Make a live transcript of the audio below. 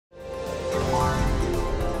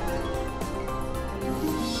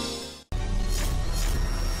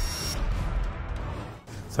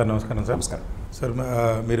Sir నమస్కారం sir. నమస్కారం sir,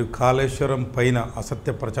 మీరు కాళేశ్వరం పైన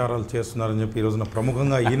అసత్య ప్రచారాలు చేస్తున్నారని చెప్పి ఈ రోజున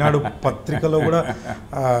ప్రముఖంగా ఈనాడు పత్రికలో కూడా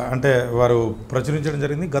అంటే వారు ప్రచురించడం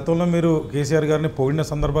జరిగింది. గతంలో మీరు కేసీఆర్ గారిని పొగిడిన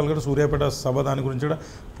సందర్భాలు కూడా, సూర్యాపేట సభ దాని గురించి కూడా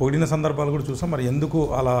పొగిడిన సందర్భాలు కూడా చూసాం. మరి ఎందుకు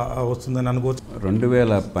అలా వస్తుందని అనుకోవచ్చు?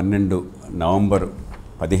 2012 నవంబర్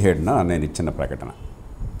 17న నేను ఇచ్చిన ప్రకటన,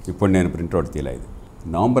 ఇప్పుడు నేను ప్రింట్అవుట్ తీయలేదు.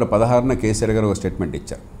 నవంబర్ 16న కేసీఆర్ గారు ఒక స్టేట్మెంట్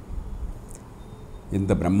ఇచ్చారు.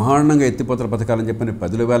 ఇంత బ్రహ్మాండంగా ఎత్తిపోతల పథకాలని చెప్పని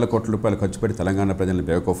 10,000 కోట్ల రూపాయలు ఖర్చు పెట్టి తెలంగాణ ప్రజలను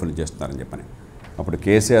బేవకూఫులు చేస్తున్నారని చెప్పని అప్పుడు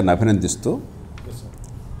కేసీఆర్ని అభినందిస్తూ,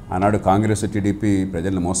 ఆనాడు కాంగ్రెస్ టీడీపీ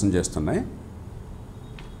ప్రజలను మోసం చేస్తున్నాయి,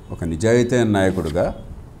 ఒక నిజాయితీ నాయకుడిగా,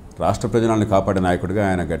 రాష్ట్ర ప్రజలను కాపాడే నాయకుడిగా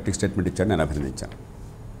ఆయన గట్టి స్టేట్మెంట్ ఇచ్చాడు. నేను అభినందించాను.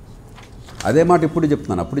 అదే మాట ఇప్పుడు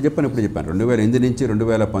చెప్తున్నాను, అప్పుడు చెప్పాను 2008 నుంచి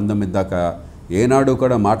 2019 దాకా ఏనాడు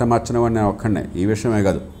కూడా మాట మార్చిన వాడిని నేను ఒక్కడే. ఈ విషయమే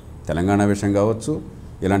కాదు, తెలంగాణ విషయం కావచ్చు,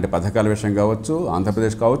 ఇలాంటి పథకాల విషయం కావచ్చు,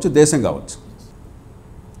 ఆంధ్రప్రదేశ్ కావచ్చు, దేశం కావచ్చు,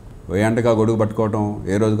 వేయంటగా గొడుగు పట్టుకోవడం,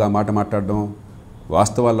 ఏ రోజుగా మాట మాట్లాడడం,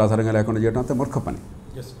 వాస్తవాలు ఆధారంగా లేకుండా చేయడం అంతా మూర్ఖ పని.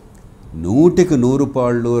 100కి 100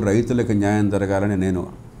 పాళ్ళు రైతులకు న్యాయం జరగాలని నేను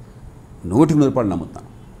 100కి 100 పాళ్ళు నమ్ముతాను.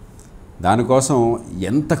 దానికోసం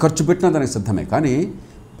ఎంత ఖర్చు పెట్టినా దానికి సిద్ధమే. కానీ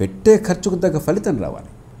పెట్టే ఖర్చుకు తగ్గ ఫలితం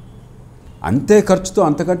రావాలి. అంతే ఖర్చుతో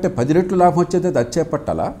అంతకంటే 10 రెట్లు లాభం వచ్చేది అది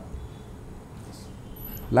చేపట్టాలా?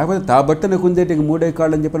 లేకపోతే తాబట్టన కుందేటికి 3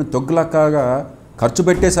 కాళ్ళు అని చెప్పిన తొగ్గులక్కగా ఖర్చు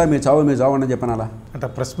పెట్టేసా మీరు చావండి చెప్పాను. అలా అంటే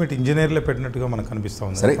ప్రెస్ మీట్ ఇంజనీర్లే పెట్టినట్టుగా మనకు కనిపిస్తూ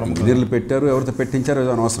ఉంది. సరే, ఇంజనీర్లు పెట్టారు, ఎవరితో పెట్టించారో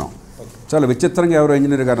ఏదో అనవసరం. చాలా విచిత్రంగా ఎవరో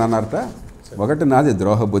ఇంజనీర్ గారు అన్నారట, ఒకటి నాది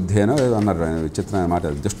ద్రోహ బుద్ధి అనో ఏదో అన్నారు, విచిత్రమైన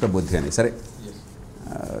మాట, దుష్ట బుద్ధి అని. సరే,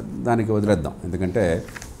 దానికి వదిలేద్దాం. ఎందుకంటే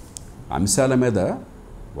అంశాల మీద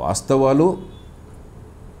వాస్తవాలు,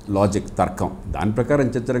 లాజిక్, తర్కం, దాని ప్రకారం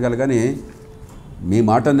చర్చగలగాలి. కానీ మీ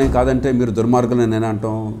మాట నేను కాదంటే మీరు దుర్మార్గులని నేను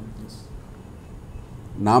అంటాం,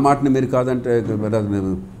 నా మాటని మీరు కాదంటే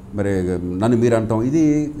మరి నన్ను మీరు అంటాం, ఇది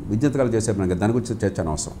విజ్ఞతకాలు చేసే పని. దాని గురించి చర్చ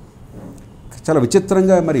అవసరం. చాలా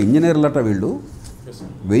విచిత్రంగా మరి ఇంజనీర్లట వీళ్ళు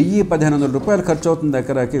 1,000-1,500 రూపాయలు ఖర్చు అవుతుంది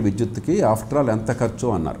ఎకరాకి విద్యుత్తుకి, ఆఫ్టర్ ఆల్ ఎంత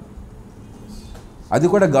ఖర్చు అన్నారు. అది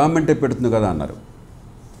కూడా గవర్నమెంటే పెడుతుంది కదా అన్నారు.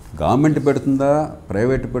 గవర్నమెంట్ పెడుతుందా,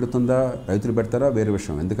 ప్రైవేట్ పెడుతుందా, రైతులు పెడతారా వేరే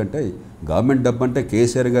విషయం. ఎందుకంటే గవర్నమెంట్ డబ్బు అంటే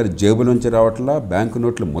కేసీఆర్ గారి జేబులోంచి రావట్లా, బ్యాంకు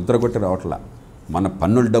నోట్లు ముద్ర కొట్టి రావట్లా, మన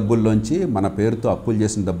పన్నుల డబ్బుల్లోంచి, మన పేరుతో అప్పులు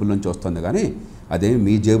చేసిన డబ్బుల్లోంచి వస్తుంది. కానీ అదేమి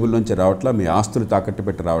మీ జేబుల్లోంచి రావట్లా, మీ ఆస్తులు తాకట్టు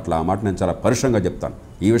పెట్టి రావట్లా. ఆ మాట నేను చాలా పరుషంగా చెప్తాను.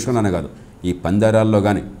 ఈ విషయంలోనే కాదు, ఈ పందారాల్లో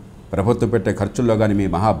కానీ, ప్రభుత్వం పెట్టే ఖర్చుల్లో కానీ, మీ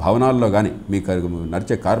మహాభవనాల్లో కానీ, మీ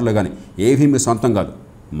నడిచే కారులో కానీ ఏవి మీ సొంతం కాదు,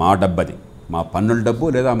 మా డబ్బది, మా పన్నుల డబ్బు,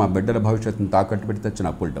 లేదా మా బిడ్డల భవిష్యత్తును తాకట్టు పెట్టి తెచ్చిన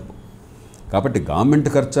అప్పుల డబ్బు. కాబట్టి గవర్నమెంట్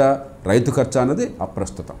ఖర్చా, రైతు ఖర్చా అన్నది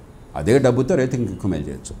అప్రస్తుతం. అదే డబ్బుతో రైతుకి ఎక్కువ మేలు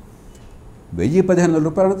చేయొచ్చు. 1,000-1,500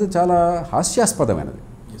 రూపాయలు అనేది చాలా హాస్యాస్పదమైనది.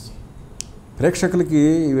 ప్రేక్షకులకి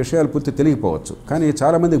ఈ విషయాలు పూర్తి తెలియకపోవచ్చు. కానీ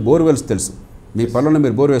చాలామందికి బోర్వెల్స్ తెలుసు. మీ పొలంలో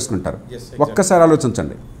మీరు బోర్ వేసుకుంటారు. ఒక్కసారి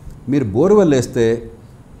ఆలోచించండి, మీరు బోర్వెల్ వేస్తే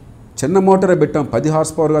చిన్న మోటారే పెట్టాం, 10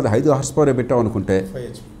 హార్స్ పవర్ కాదు 5 హార్స్ పవరే పెట్టాం అనుకుంటే,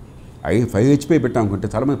 5 HP పెట్టాం అనుకుంటే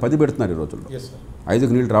చాలామంది 10 పెడుతున్నారు ఈ రోజుల్లో.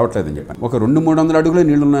 5కి నీళ్ళు రావట్లేదని చెప్పాను. ఒక 200-300 అడుగులే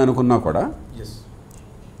నీళ్ళు ఉన్నాయనుకున్నా కూడా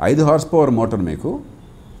 5 హార్స్ పవర్ మోటార్ మీకు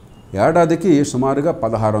ఏడాదికి సుమారుగా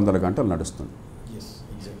 1,600 గంటలు నడుస్తుంది.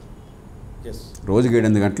 రోజుకి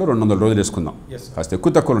 8 గంటలు, 200 రోజులు వేసుకుందాం, కాస్త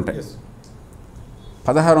ఎక్కువ తక్కువలు ఉంటాయి.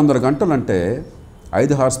 1,600 గంటలు అంటే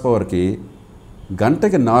 5 హార్స్ పవర్కి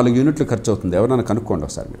గంటకి 4 యూనిట్లు ఖర్చు అవుతుంది. ఎవరైనా కనుక్కోండి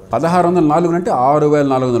ఒకసారి. 1,604 అంటే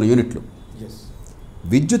 6,400 యూనిట్లు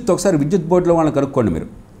విద్యుత్. ఒకసారి విద్యుత్ బోర్డులో వాళ్ళని కనుక్కోండి మీరు.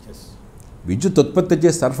 విద్యుత్ ఉత్పత్తి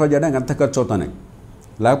చేసి సరఫరా చేయడానికి ఎంత ఖర్చు అవుతాయి.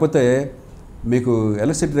 లేకపోతే మీకు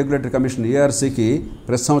ఎలక్ట్రిసిటీ రెగ్యులేటరీ కమిషన్ ERCకి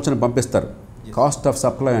ప్రతి సంవత్సరం పంపిస్తారు, కాస్ట్ ఆఫ్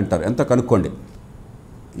సప్లై అంటారు, ఎంత కనుక్కోండి.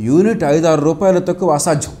 యూనిట్ 5-6 రూపాయలు తక్కువ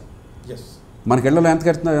అసాధ్యం. మనకి ఇళ్లలో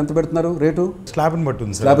ఎంత పెడుతున్నారు రేటు? స్లాబ్ని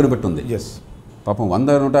బట్టి ఉంది. పాపం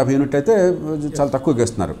 100-150 యూనిట్ అయితే చాలా తక్కువగా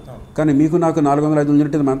ఇస్తున్నారు. కానీ మీకు నాకు 400-500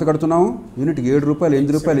 యూనిట్ మనం ఎంత కడుతున్నాము? యూనిట్కి 7 రూపాయలు,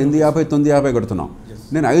 8 రూపాయలు, 850, 950 కడుతున్నాం.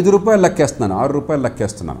 నేను 5 రూపాయలు లెక్కేస్తున్నాను, 6 రూపాయలు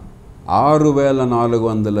లెక్కేస్తున్నాను.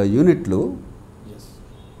 6,400 యూనిట్లు,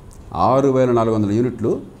 6,400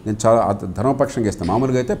 యూనిట్లు నేను చాలా ధర్మపక్షంగా ఇస్తాను.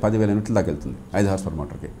 మామూలుగా అయితే 10,000 యూనిట్ల దాకా వెళ్తుంది 5 హార్స్ పవర్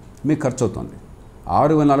మోటార్కి. మీకు ఖర్చు అవుతుంది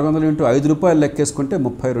 6,400 ఇంటూ 5 రూపాయలు లెక్కేసుకుంటే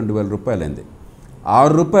 32,000 రూపాయలు అయింది.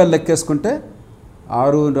 6 రూపాయలు లెక్కేసుకుంటే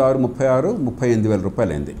 6×6 38,000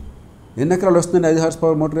 రూపాయలు అయింది. ఎన్ని ఎకరాలు వస్తుంది 5 హార్స్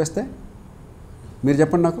పవర్ మోటార్ వేస్తే? మీరు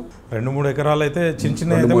చెప్పండి నాకు. 2-3 ఎకరాలు అయితే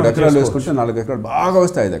చిన్న 3 ఎకరాలు వేసుకుంటే 4 ఎకరాలు బాగా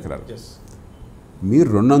వస్తాయి. 5 ఎకరాలు మీరు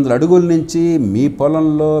 200 అడుగుల నుంచి మీ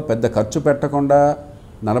పొలంలో పెద్ద ఖర్చు పెట్టకుండా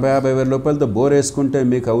 40-50 వేల రూపాయలతో బోర్ వేసుకుంటే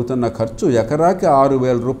మీకు అవుతున్న ఖర్చు ఎకరాకి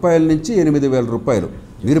 6,000 రూపాయల నుంచి 8,000 రూపాయలు.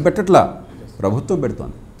 మీరు పెట్టట్లా, ప్రభుత్వం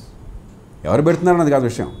పెడుతోంది. ఎవరు పెడుతున్నారన్నది కాదు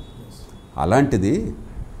విషయం. అలాంటిది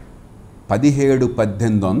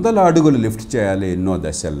 1700-1800 అడుగులు లిఫ్ట్ చేయాలి ఎన్నో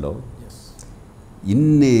దశల్లో.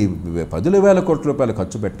 ఇన్ని 10,000 కోట్ల రూపాయలు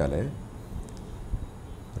ఖర్చు పెట్టాలి.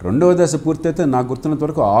 రెండవ దశ పూర్తయితే నాకు గుర్తున్నంత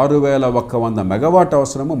వరకు 6,100 మెగావాట్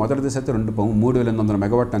అవసరము. మొదటి దశ అయితే 3,800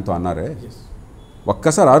 మెగావాట్ ఎంతో అన్నారే.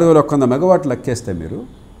 ఒక్కసారి 6,100 మెగావాట్ లెక్కేస్తే మీరు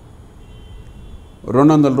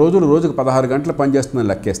 200 రోజులు రోజుకు 16 గంటలు పనిచేస్తుందని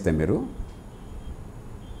లెక్కేస్తే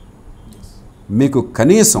మీకు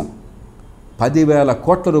కనీసం 10,000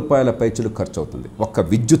 కోట్ల రూపాయల పైచులు ఖర్చు అవుతుంది ఒక్క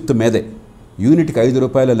విద్యుత్ మీదే. యూనిట్కి 5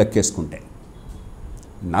 రూపాయలు లెక్కేసుకుంటే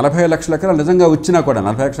 40 లక్షల ఎకరాలు నిజంగా వచ్చినా కూడా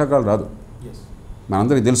 40 లక్షల ఎకరాలు రాదు,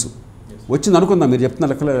 మనందరికీ తెలుసు. వచ్చింది అనుకుందాం, మీరు చెప్తున్న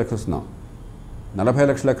లెక్కేస్తున్నాం. 40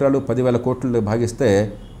 లక్షల ఎకరాలు 10,000 కోట్లు భాగిస్తే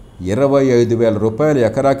 25,000 రూపాయలు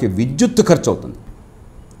ఎకరాకి విద్యుత్ ఖర్చు అవుతుంది.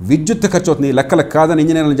 విద్యుత్ ఖర్చు అవుతుంది. ఈ లెక్కలకు కాదని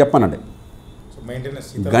ఇంజనీర్లు చెప్పానండి.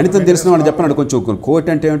 గణితం తెలిసిన వాళ్ళు చెప్పానండి. కొంచెం కోటి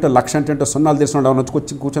అంటే ఏంటో, లక్ష అంటే ఏంటో, సున్నాలు తెలిసిన వాళ్ళు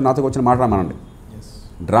వచ్చి కూర్చొని నాతో కూర్చొని మాట్లాడమనండి.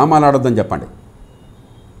 డ్రామాలు ఆడొద్దని చెప్పండి.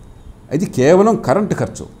 ఇది కేవలం కరెంటు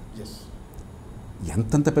ఖర్చు.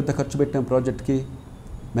 ఎంతంత పెద్ద ఖర్చు పెట్టాం ప్రాజెక్ట్కి.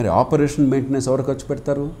 మరి ఆపరేషన్ మెయింటెనెన్స్ ఎవరు ఖర్చు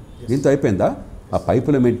పెడతారు? దీంతో అయిపోయిందా? ఆ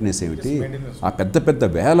పైపుల మెయింటెనెన్స్ ఏమిటి? ఆ పెద్ద పెద్ద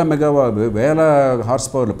వేల హార్స్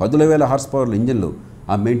పవర్లు, 10,000 హార్స్ పవర్లు ఇంజిన్లు,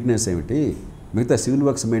 ఆ మెయింటెనెన్స్ ఏమిటి? మిగతా సివిల్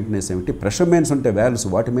వర్క్స్ మెయింటెనెన్స్ ఏమిటి? ప్రెషర్ మెయిన్స్ ఉంటే వాల్వ్స్,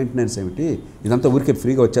 వాటి మెయింటెనెన్స్ ఏమిటి? ఇదంతా ఊరికే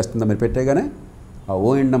ఫ్రీగా వచ్చేస్తుందా మీరు పెట్టేగానే? ఆ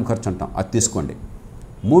O&M ఖర్చు అంటాం, అది తీసుకోండి.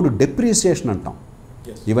 3 డెప్రిసియేషన్ అంటాం.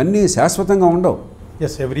 ఇవన్నీ శాశ్వతంగా ఉండవు.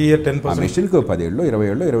 Every year 10%. మెషిన్కి 10 ఏళ్ళు, 20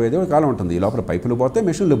 ఏళ్ళు, 25 ఏళ్ళు కాలం ఉంటుంది. ఈ లోపల పైపులు పోతాయి,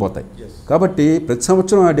 మెషిన్లు పోతాయి. కాబట్టి ప్రతి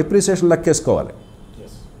సంవత్సరం ఆ డెప్రిసియేషన్ లెక్కేసుకోవాలి.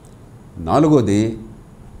 4వది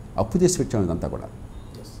అప్పు చేసి పెట్టాము. ఇదంతా కూడా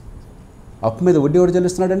అప్పు మీద వడ్డీ ఎవరు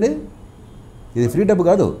చెల్లిస్తున్నాడండి? ఇది ఫ్రీ డబ్బు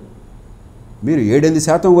కాదు. మీరు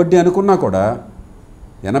 7-8% వడ్డీ అనుకున్నా కూడా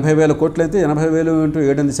 80,000 కోట్లు అయితే 80,000 ఇంటూ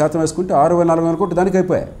 7-8% వేసుకుంటే 6,400 కోట్లు దానికి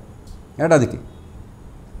అయిపోయాయి ఏడాదికి.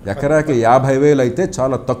 ఎకరాకి 50,000 అయితే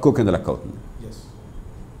చాలా తక్కువ కింద లెక్క అవుతుంది.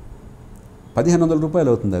 1,500 రూపాయలు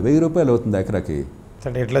అవుతుందా, 1,000 రూపాయలు అవుతుందా ఎకరాకి?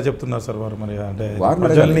 అంటే ఎట్లా చెప్తున్నారు సార్ వారు? మరి అంటే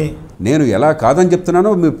నేను ఎలా కాదని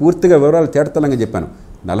చెప్తున్నానో మీరు పూర్తిగా వివరాలు తేటతలంగా చెప్పాను.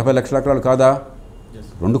 40 లక్షల ఎకరాలు కాదా?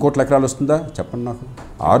 2 కోట్ల ఎకరాలు వస్తుందా చెప్పండి నాకు.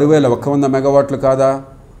 6,100 మెగావాట్లు కాదా?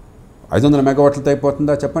 500 మెగావాట్లతో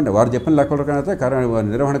అయిపోతుందా చెప్పండి. వారు చెప్పిన లెక్కల ప్రకారం అయితే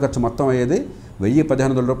నిర్వహణ ఖర్చు మొత్తం అయ్యేది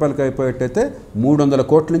 1,000-1,500 రూపాయలకి అయిపోయేట్టయితే 300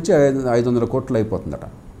 కోట్ల నుంచి 500 కోట్లు అయిపోతుందట.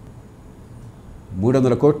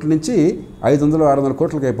 300 కోట్ల నుంచి 500-600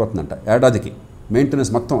 కోట్లకి అయిపోతుందంట ఏడాదికి.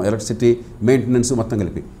 మెయింటెనెన్స్ మొత్తం, ఎలక్ట్రిసిటీ మెయింటెనెన్స్ మొత్తం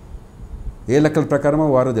కలిపి ఏ లెక్కల ప్రకారమో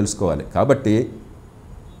వారు తెలుసుకోవాలి. కాబట్టి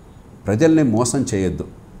ప్రజల్ని మోసం చేయొద్దు.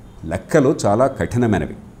 లెక్కలు చాలా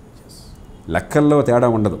కఠినమైనవి. లెక్కల్లో తేడా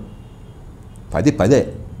ఉండదు. 10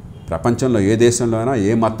 ప్రపంచంలో ఏ దేశంలో అయినా,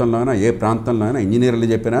 ఏ మతంలో అయినా, ఏ ప్రాంతంలో అయినా, ఇంజనీర్లు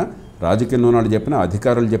చెప్పినా, రాజకీయ వాళ్ళు చెప్పినా,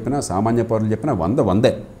 అధికారులు చెప్పినా, సామాన్య పౌరులు చెప్పినా 100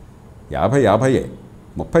 100, 50 50,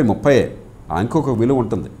 30 30. ఆ అంకెకు విలువ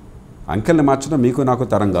ఉంటుంది. అంకెల్ని మార్చడం మీకు నాకు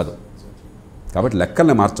తరం కాదు. కాబట్టి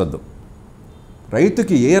లెక్కల్ని మార్చొద్దు.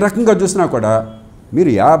 రైతుకి ఏ రకంగా చూసినా కూడా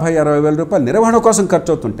మీరు 50-60 వేల రూపాయలు నిర్వహణ కోసం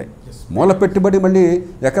ఖర్చు అవుతుంటాయి. మూల పెట్టుబడి మళ్ళీ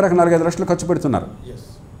ఎకరాకు 4-5 లక్షలు ఖర్చు పెడుతున్నారు.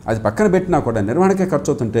 అది పక్కన పెట్టినా కూడా నిర్వహణకే ఖర్చు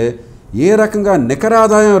అవుతుంటే ఏ రకంగా నికర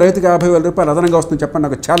ఆదాయం రైతుకి 50,000 రూపాయలు అదనంగా వస్తుంది చెప్పండి.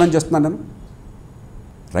 నాకు ఛాలెంజ్ చేస్తున్నాను నేను.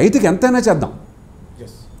 రైతుకి ఎంతైనా చేద్దాం,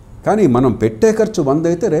 కానీ మనం పెట్టే ఖర్చు 100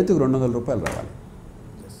 అయితే రైతుకు 200 రూపాయలు రావాలి.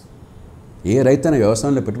 ఏ రైతైనా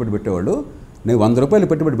వ్యవసాయంలో పెట్టుబడి పెట్టేవాళ్ళు నేను 100 రూపాయలు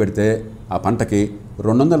పెట్టుబడి పెడితే ఆ పంటకి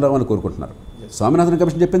 200 రావాలని కోరుకుంటున్నారు. స్వామినాథన్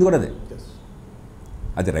కమిషన్ చెప్పింది కూడా అదే.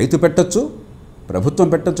 అది రైతు పెట్టచ్చు, ప్రభుత్వం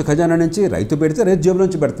పెట్టచ్చు. ఖజానా నుంచి రైతు పెడితే రైతు జేబుల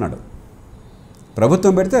నుంచి పెడుతున్నాడు,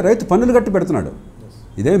 ప్రభుత్వం పెడితే రైతు పన్నులు కట్టి పెడుతున్నాడు.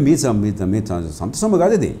 ఇదే మీ సొంత సొమ్ము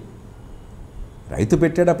కాదు. ఇది రైతు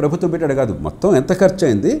పెట్టాడా ప్రభుత్వం పెట్టాడా కాదు, మొత్తం ఎంత ఖర్చు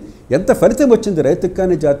అయింది, ఎంత ఫలితం వచ్చింది రైతుకి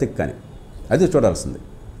కానీ జాతికి కానీ, అది చూడాల్సింది.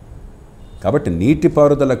 కాబట్టి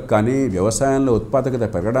నీటిపారుదలకు కానీ, వ్యవసాయంలో ఉత్పాదకత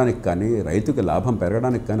పెరగడానికి కానీ, రైతుకి లాభం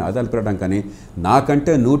పెరగడానికి కానీ, ఆదాయాలు పెరగడానికి కానీ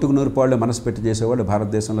నాకంటే 100కు 100 పాళ్ళు మనసు పెట్టి చేసేవాళ్ళు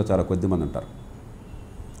భారతదేశంలో చాలా కొద్దిమంది ఉంటారు.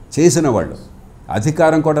 చేసిన వాళ్ళు,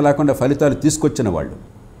 అధికారం కూడా లేకుండా ఫలితాలు తీసుకొచ్చిన వాళ్ళు.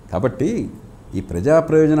 కాబట్టి ఈ ప్రజా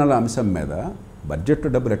ప్రయోజనాల అంశం మీద, బడ్జెట్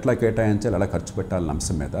డబ్బులు ఎట్లా కేటాయించాలి, ఎలా ఖర్చు పెట్టాలన్న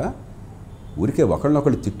అంశం మీద ఊరికే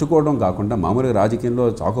ఒకళ్ళనొకళ్ళు తిట్టుకోవడం కాకుండా మామూలుగా రాజకీయంలో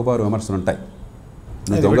చాకుబారు విమర్శలు ఉంటాయి.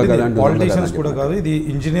 పాలిటిషియన్స్ కూడా కాదు, ఇది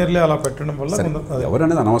ఇంజనీర్లే అలా పెట్టడం వల్ల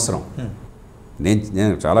ఎవరనేది అనవసరం.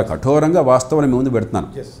 నేను చాలా కఠోరంగా వాస్తవాన్ని మీ ముందు పెడుతున్నాను.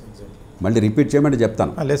 మళ్ళీ రిపీట్ చేయమంటే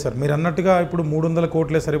చెప్తాను. లేదు సార్, మీరు అన్నట్టుగా ఇప్పుడు 300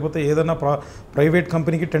 కోట్లే సరిపోతే ఏదైనా ప్రైవేట్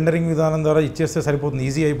కంపెనీకి టెండరింగ్ విధానం ద్వారా ఇచ్చేస్తే సరిపోతుంది,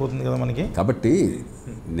 ఈజీ అయిపోతుంది కదా మనకి. కాబట్టి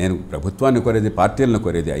నేను ప్రభుత్వాన్ని కోరేది, పార్టీలను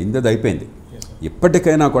కోరేది అయింది, అయిపోయింది.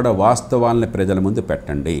 ఇప్పటికైనా కూడా వాస్తవాలని ప్రజల ముందు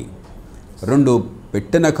పెట్టండి. 2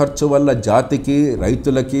 పెట్టిన ఖర్చు వల్ల జాతికి,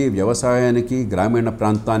 రైతులకి, వ్యవసాయానికి, గ్రామీణ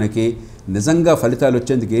ప్రాంతానికి నిజంగా ఫలితాలు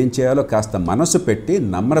వచ్చేందుకు ఏం చేయాలో కాస్త మనసు పెట్టి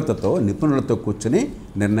నమ్రతతో నిపుణులతో కూర్చుని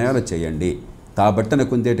నిర్ణయాలు చేయండి. తాబట్టన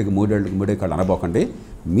కుందేటికి మూడే కాళ్ళు అనబోకండి.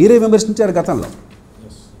 మీరే విమర్శించారు గతంలో,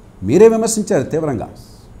 మీరే విమర్శించారు తీవ్రంగా.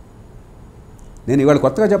 నేను ఇవాళ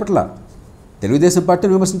కొత్తగా చెప్పట్లా. తెలుగుదేశం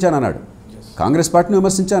పార్టీని విమర్శించాను అన్నాడు, కాంగ్రెస్ పార్టీని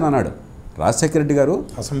విమర్శించాను అన్నాడు. రాజశేఖర రెడ్డి గారు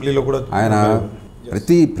అసెంబ్లీలో కూడా ఆయన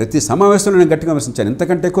ప్రతి సమావేశంలో నేను గట్టిగా విమర్శించాను.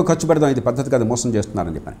 ఇంతకంటే ఎక్కువ ఖర్చు పెడదాం, ఇది పద్ధతి కాదు, మోసం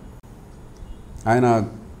చేస్తున్నారని చెప్పాను. ఆయన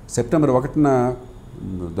సెప్టెంబర్ 1న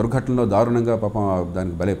దుర్ఘటనలో దారుణంగా పాపం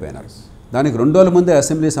దానికి బలైపోయినారు. దానికి 2 రోజుల ముందే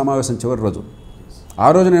అసెంబ్లీ సమావేశం చివరి రోజు, ఆ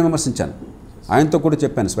రోజు నేను విమర్శించాను. ఆయనతో కూడా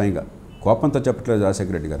చెప్పాను స్వయంగా, కోపంతో చెప్పట్లేదు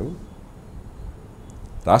రాజశేఖర రెడ్డి గారు.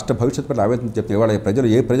 రాష్ట్ర భవిష్యత్తు పట్ల ఆవేదన చెప్తే ఇవాళ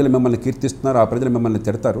ఏ ప్రజలు మిమ్మల్ని కీర్తిస్తున్నారో ఆ ప్రజలు మిమ్మల్ని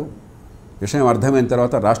తిడతారు. విషయం అర్థమైన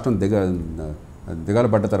తర్వాత, రాష్ట్రం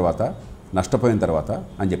దిగాలపడ్డ తర్వాత, నష్టపోయిన తర్వాత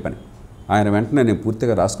అని చెప్పాను. ఆయన వెంటనే నేను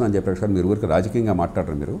పూర్తిగా రాసుకున్నాను జయప్రకాష్ గారు, మీరు ఊరికి రాజకీయంగా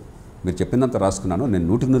మాట్లాడరు, మీరు చెప్పినంత రాసుకున్నాను, నేను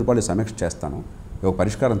 100% సమీక్ష చేస్తాను, ఒక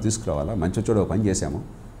పరిష్కారం తీసుకురావాలా, మంచి చూడ ఒక పని చేశాము,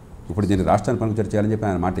 ఇప్పుడు దీన్ని రాష్ట్రాన్ని పనులు చేయాలని చెప్పి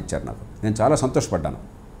ఆయన మాట ఇచ్చారు నాకు. నేను చాలా సంతోషపడ్డాను.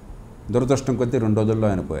 దురదృష్టం కొద్దీ 2 రోజుల్లో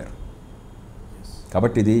ఆయన పోయారు.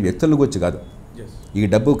 కాబట్టి ఇది వ్యక్తుల గురించి కాదు, ఈ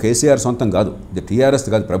డబ్బు కేసీఆర్ సొంతం కాదు, ఇది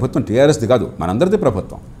టీఆర్ఎస్ది కాదు, ప్రభుత్వం టీఆర్ఎస్ది కాదు, మనందరిది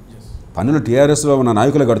ప్రభుత్వం. పన్నులు టీఆర్ఎస్లో ఉన్న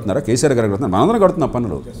నాయకులు కడుతున్నారా, కేసీఆర్ గారు కడుతున్నారు, మనందరం కడుతున్నాం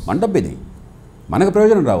పన్నులు. మన డబ్బు ఇది, మనకు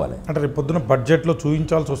ప్రయోజనం రావాలి. అంటే రేపు పొద్దున బడ్జెట్లో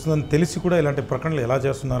చూపించాల్సి వస్తుందని తెలిసి కూడా ఇలాంటి ప్రకటనలు ఎలా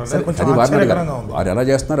చేస్తున్నారు? వారు ఎలా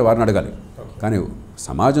చేస్తున్నారో వారిని అడగాలి. కానీ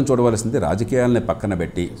సమాజం చూడవలసింది రాజకీయాలని పక్కన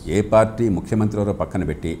పెట్టి, ఏ పార్టీ ముఖ్యమంత్రి ఎవరో పక్కన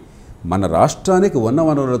పెట్టి, మన రాష్ట్రానికి ఉన్న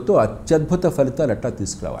వనరులతో అత్యద్భుత ఫలితాలు ఎట్లా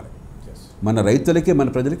తీసుకురావాలి, మన రైతులకి, మన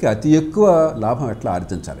ప్రజలకి అతి ఎక్కువ లాభం ఎట్లా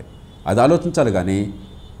ఆర్జించాలి, అది ఆలోచించాలి. కానీ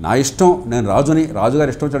నా ఇష్టం, నేను రాజుని,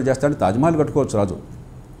 రాజుగారు ఇష్టం వచ్చాడు చేస్తాను, తాజ్మహల్ కట్టుకోవచ్చు.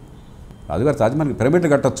 రాజుగారు తాజ్మహల్కి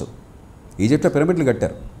పిరమిడ్లు కట్టవచ్చు, ఈజిప్ట్లో పిరమిడ్లు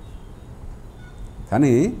కట్టారు.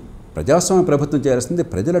 కానీ ప్రజాస్వామ్య ప్రభుత్వం చేయాల్సింది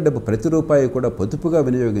ప్రజల డబ్బు ప్రతి రూపాయి కూడా పొదుపుగా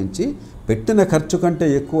వినియోగించి పెట్టిన ఖర్చు కంటే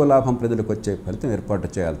ఎక్కువ లాభం ప్రజలకు వచ్చే ఫలితం ఏర్పాటు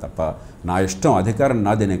చేయాలి తప్ప, నా ఇష్టం, అధికారం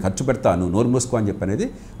నాదే, నేను ఖర్చు పెడతాను, నోరు మూసుకో అని చెప్పనేది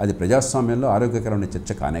అది ప్రజాస్వామ్యంలో ఆరోగ్యకరమైన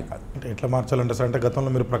చర్చ కానే కాదు. అంటే ఎట్లా మార్చాలంటే సార్, అంటే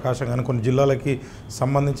గతంలో మీరు ప్రకాశం కానీ కొన్ని జిల్లాలకి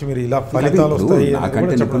సంబంధించి మీరు ఇలా ఫలితాలు వస్తాయి,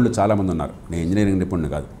 నాకంటే నిపుణులు చాలామంది ఉన్నారు, నేను ఇంజనీరింగ్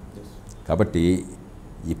నిపుణుడు కాదు. కాబట్టి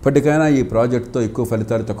ఇప్పటికైనా ఈ ప్రాజెక్టుతో ఎక్కువ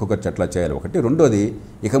ఫలితాలు, తక్కువ ఖర్చు ఎట్లా చేయాలి ఒకటి. రెండోది,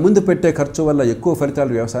 ఇక ముందు పెట్టే ఖర్చు వల్ల ఎక్కువ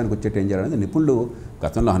ఫలితాలు వ్యవసాయానికి వచ్చేట ఏం చేయాలనేది నిపుణులు.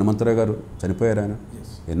 గతంలో హనుమంతరావు గారు చనిపోయారు, ఆయన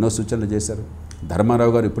ఎన్నో సూచనలు చేశారు.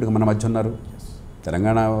 ధర్మారావు గారు ఇప్పటికి మన మధ్య ఉన్నారు,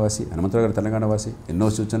 తెలంగాణ వాసి. హనుమంతరావు గారు తెలంగాణ వాసి, ఎన్నో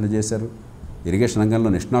సూచనలు చేశారు. ఇరిగేషన్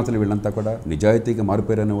రంగంలో నిష్ణాతులు వీళ్ళంతా కూడా, నిజాయితీగా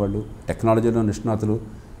మారిపోయారనే వాళ్ళు, టెక్నాలజీలో నిష్ణాతులు.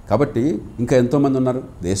 కాబట్టి ఇంకా ఎంతోమంది ఉన్నారు,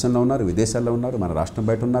 దేశంలో ఉన్నారు, విదేశాల్లో ఉన్నారు, మన రాష్ట్రం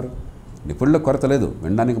బయట ఉన్నారు. నిపుణుల కొరత లేదు,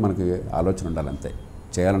 వినడానికి మనకి ఆలోచన ఉండాలి, అంతే.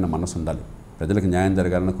 చేయాలన్న మనసు ఉండాలి, ప్రజలకు న్యాయం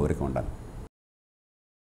జరగాలన్న కోరిక ఉండాలి.